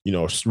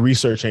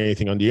 research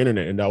anything on the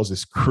internet. And that was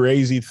this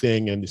crazy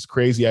thing and this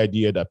crazy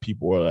idea that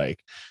people were like,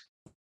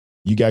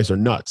 you guys are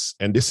nuts.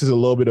 And this is a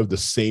little bit of the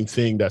same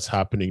thing that's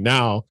happening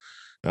now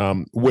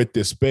with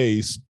this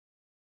space.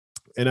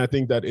 And I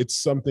think that it's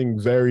something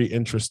very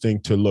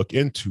interesting to look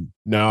into.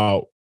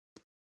 Now,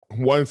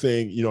 one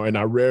thing, and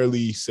I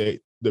rarely say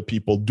that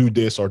people do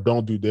this or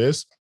don't do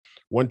this.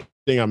 One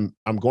thing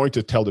I'm going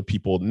to tell the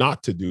people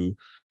not to do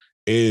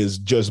is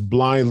just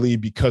blindly,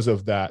 because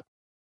of that,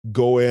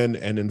 go in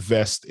and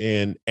invest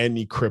in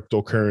any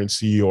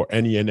cryptocurrency or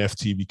any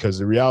NFT, because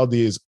the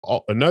reality is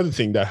another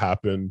thing that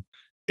happened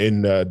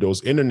in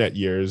those internet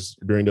years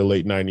during the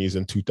late 90s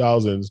and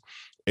 2000s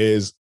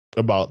is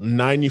about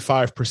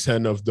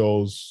 95% of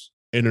those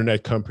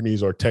internet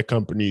companies or tech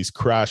companies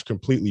crashed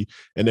completely,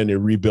 and then they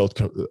rebuilt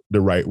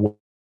the right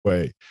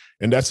way.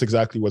 And that's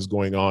exactly what's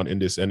going on in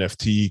this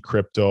NFT,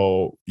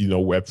 crypto,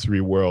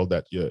 Web3 world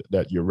that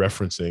you're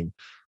referencing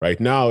right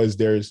now. Is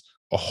there's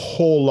a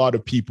whole lot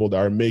of people that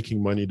are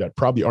making money that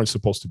probably aren't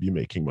supposed to be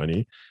making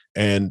money,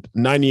 and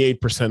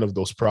 98% of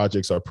those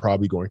projects are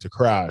probably going to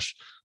crash.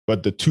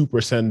 But the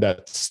 2%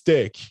 that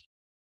stick,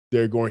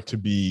 they're going to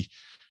be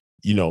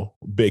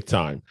big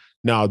time.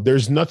 Now,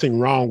 there's nothing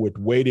wrong with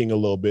waiting a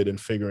little bit and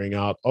figuring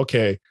out,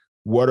 okay,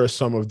 what are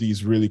some of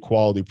these really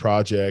quality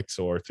projects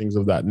or things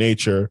of that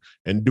nature,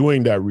 and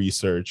doing that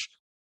research.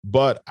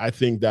 But I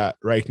think that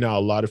right now,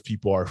 a lot of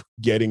people are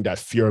getting that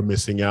fear of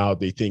missing out.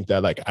 They think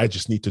that I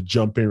just need to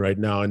jump in right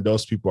now, and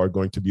those people are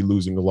going to be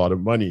losing a lot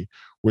of money.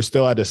 We're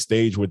still at a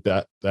stage with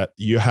that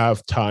you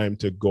have time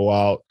to go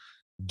out,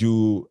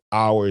 do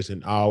hours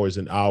and hours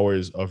and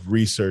hours of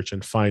research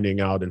and finding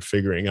out and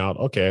figuring out,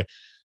 okay,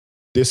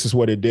 this is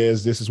what it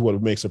is. This is what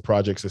makes a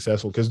project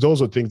successful. Because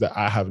those are things that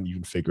I haven't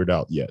even figured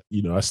out yet.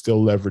 I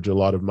still leverage a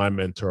lot of my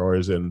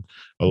mentors and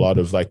a lot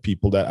of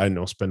people that I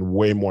know spend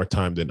way more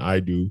time than I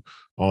do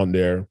on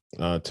there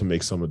to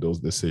make some of those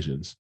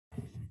decisions.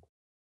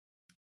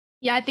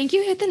 Yeah, I think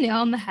you hit the nail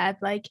on the head.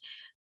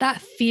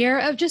 That fear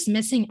of just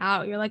missing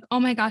out. You're like,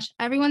 oh my gosh,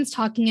 everyone's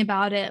talking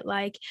about it.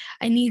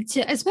 I need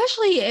to,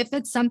 especially if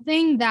it's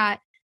something that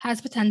has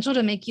potential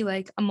to make you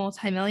a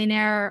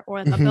multimillionaire or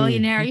a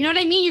billionaire. You know what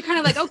I mean? You're kind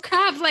of like, oh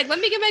crap, let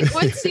me get my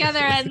coins together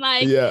and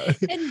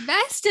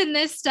invest in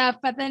this stuff.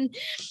 But then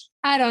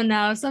I don't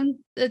know.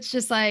 It's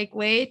just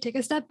wait, take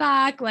a step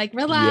back,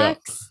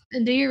 relax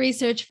and do your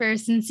research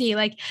first and see.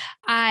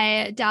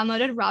 I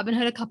downloaded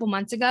Robinhood a couple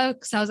months ago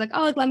because I was like,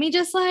 oh, let me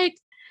just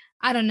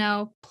I don't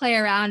know, play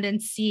around and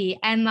see.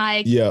 And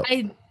I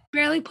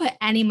barely put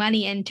any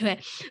money into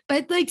it.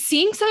 But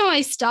seeing some of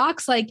my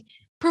stocks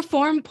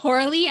perform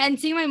poorly and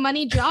seeing my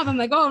money drop, I'm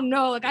like, oh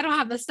no, I don't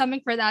have the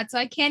stomach for that. So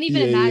I can't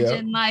even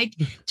imagine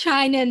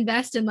trying to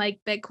invest in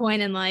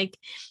Bitcoin and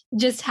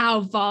just how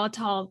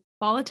volatile,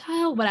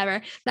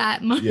 whatever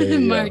that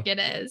market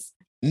is.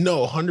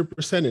 No,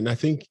 100%. And I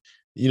think,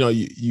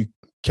 you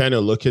kind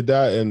of look at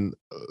that and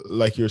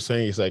like you're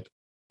saying, it's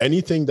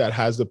anything that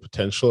has the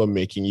potential of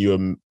making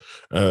you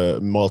a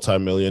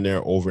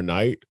multimillionaire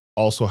overnight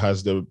also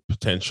has the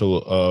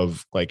potential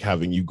of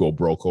having you go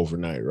broke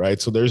overnight,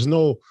 right? So there's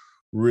no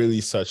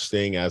really such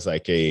thing as I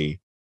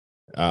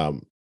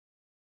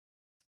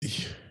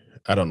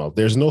don't know.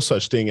 There's no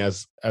such thing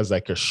as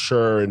a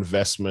sure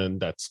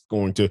investment that's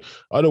going to,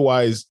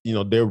 otherwise,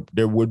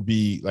 there would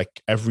be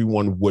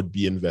everyone would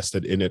be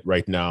invested in it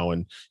right now.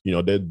 And,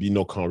 there'd be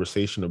no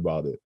conversation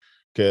about it.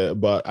 Okay.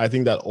 But I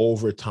think that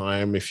over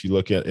time, if you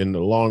look at in the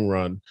long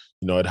run,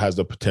 it has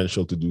the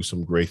potential to do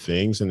some great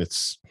things. And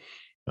it's,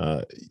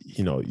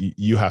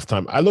 you have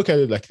time. I look at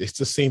it it's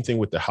the same thing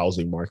with the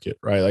housing market,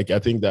 right? I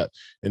think that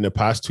in the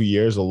past 2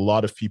 years, a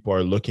lot of people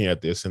are looking at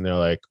this and they're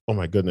like, oh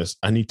my goodness,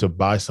 I need to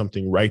buy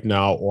something right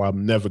now or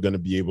I'm never going to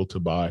be able to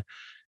buy.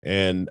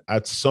 And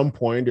at some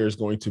point, there's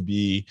going to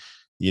be,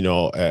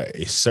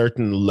 a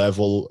certain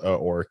level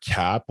or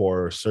cap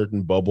or a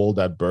certain bubble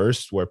that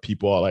bursts where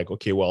people are like,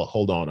 okay, well,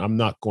 hold on. I'm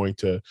not going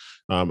to,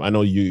 I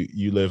know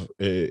you live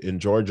in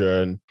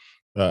Georgia, and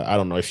I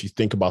don't know if you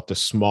think about the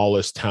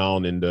smallest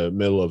town in the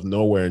middle of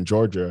nowhere in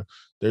Georgia,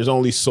 there's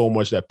only so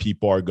much that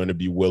people are going to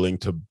be willing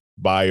to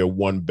buy a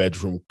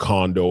 1-bedroom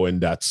condo in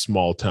that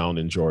small town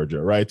in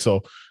Georgia, right?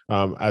 So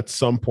at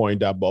some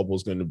point that bubble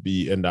is going to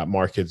be, and that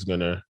market's going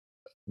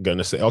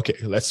to say, okay,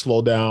 let's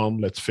slow down,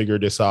 let's figure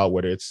this out,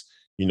 whether it's,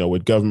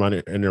 with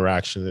government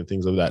interactions and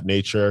things of that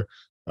nature.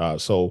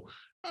 So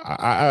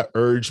I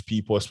urge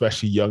people,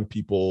 especially young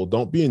people,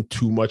 don't be in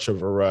too much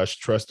of a rush.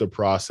 Trust the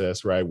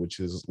process, right? Which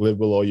is live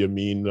below your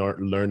means,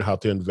 learn how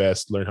to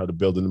invest, learn how to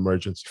build an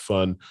emergency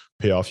fund,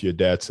 pay off your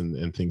debts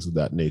and things of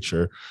that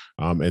nature.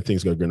 And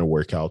things are going to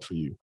work out for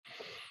you.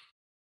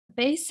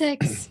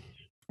 Basics.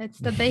 It's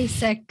the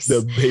basics.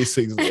 The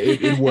basics.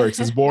 It works.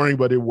 It's boring,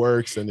 but it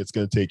works, and it's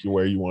going to take you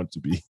where you want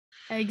to be.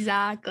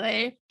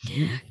 Exactly.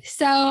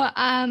 So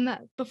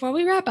before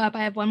we wrap up,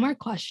 I have one more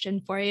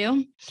question for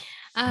you.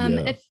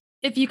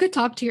 If you could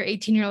talk to your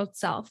 18-year-old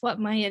self, what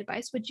money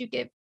advice would you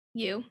give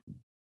you?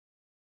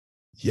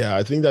 Yeah,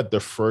 I think that the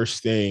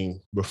first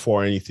thing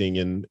before anything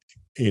in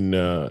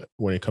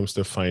when it comes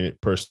to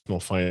personal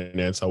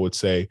finance, I would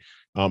say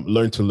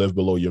learn to live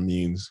below your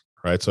means,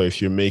 right? So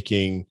if you're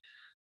making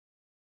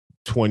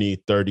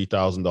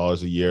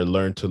 $20,000-$30,000 a year,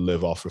 learn to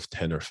live off of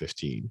 10 or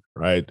 15,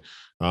 right?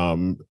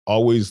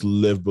 Always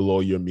live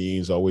below your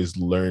means. Always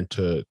learn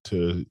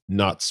to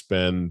not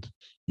spend,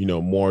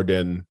 more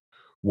than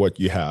what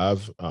you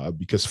have,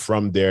 because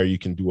from there you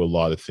can do a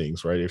lot of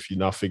things, right? If you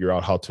now figure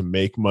out how to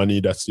make money,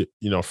 that's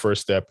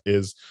first step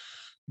is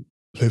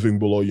living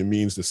below your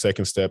means. The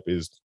second step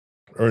is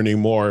earning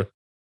more.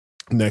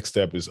 Next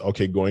step is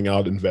going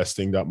out,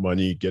 investing that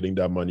money, getting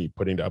that money,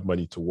 putting that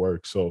money to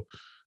work. So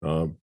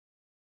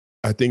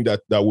I think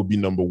that would be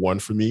number one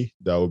for me.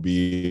 That would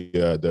be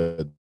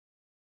the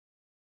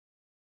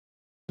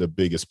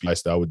biggest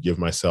piece that I would give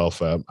myself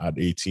at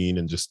 18,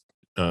 and just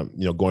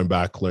going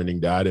back, learning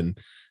that. And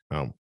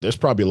there's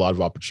probably a lot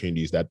of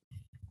opportunities that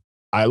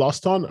I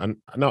lost on. And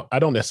I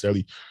don't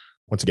necessarily,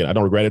 once again, I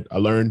don't regret it. I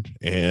learned,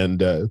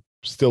 and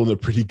still in a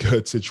pretty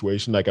good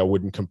situation. Like, I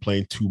wouldn't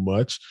complain too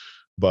much,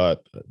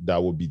 but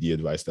that would be the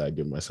advice that I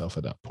give myself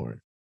at that point.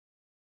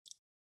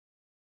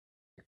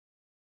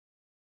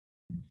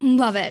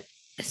 Love it.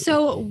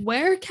 So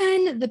where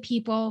can the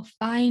people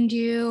find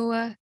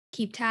you,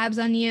 keep tabs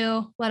on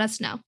you? Let us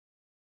know.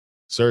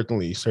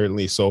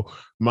 Certainly. So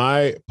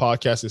my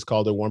podcast is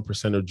called the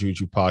 1% of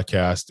Juju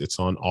podcast. It's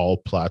on all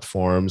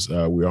platforms.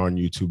 We're on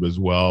YouTube as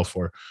well.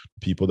 For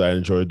people that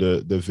enjoy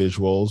the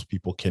visuals,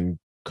 people can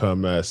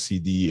come see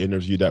the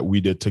interview that we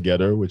did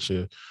together, which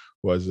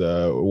was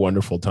a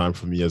wonderful time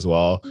for me as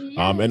well.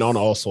 Yes. And on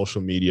all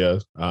social media,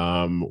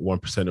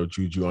 1% of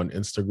Juju on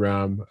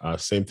Instagram,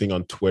 same thing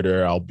on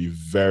Twitter. I'll be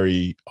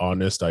very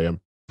honest, I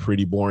am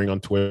pretty boring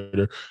on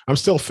Twitter. I'm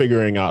still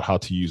figuring out how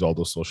to use all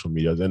those social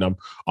medias, and I'm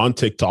on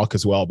TikTok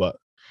as well. But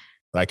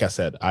like I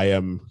said,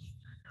 I'm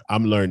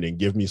learning.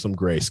 Give me some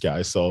grace,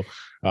 guys. So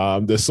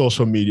the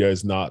social media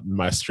is not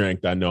my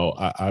strength. I know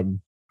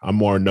I'm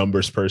more a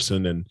numbers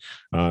person, and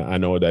I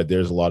know that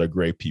there's a lot of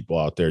great people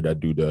out there that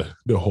do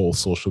the whole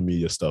social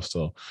media stuff.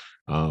 So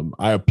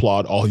I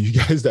applaud all you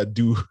guys that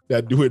do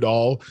it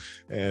all,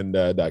 and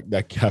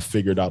that have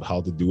figured out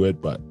how to do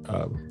it. But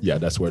yeah,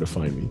 that's where to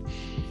find me.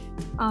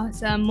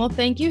 Awesome. Well,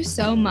 thank you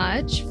so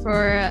much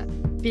for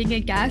being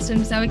a guest.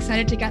 I'm so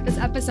excited to get this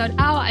episode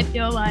out. I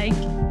feel like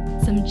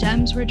some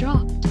gems were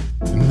dropped.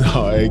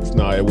 No,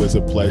 it was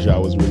a pleasure. I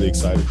was really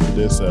excited for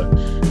this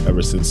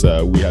ever since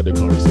we had the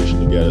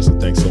conversation together. So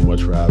thanks so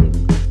much for having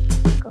me.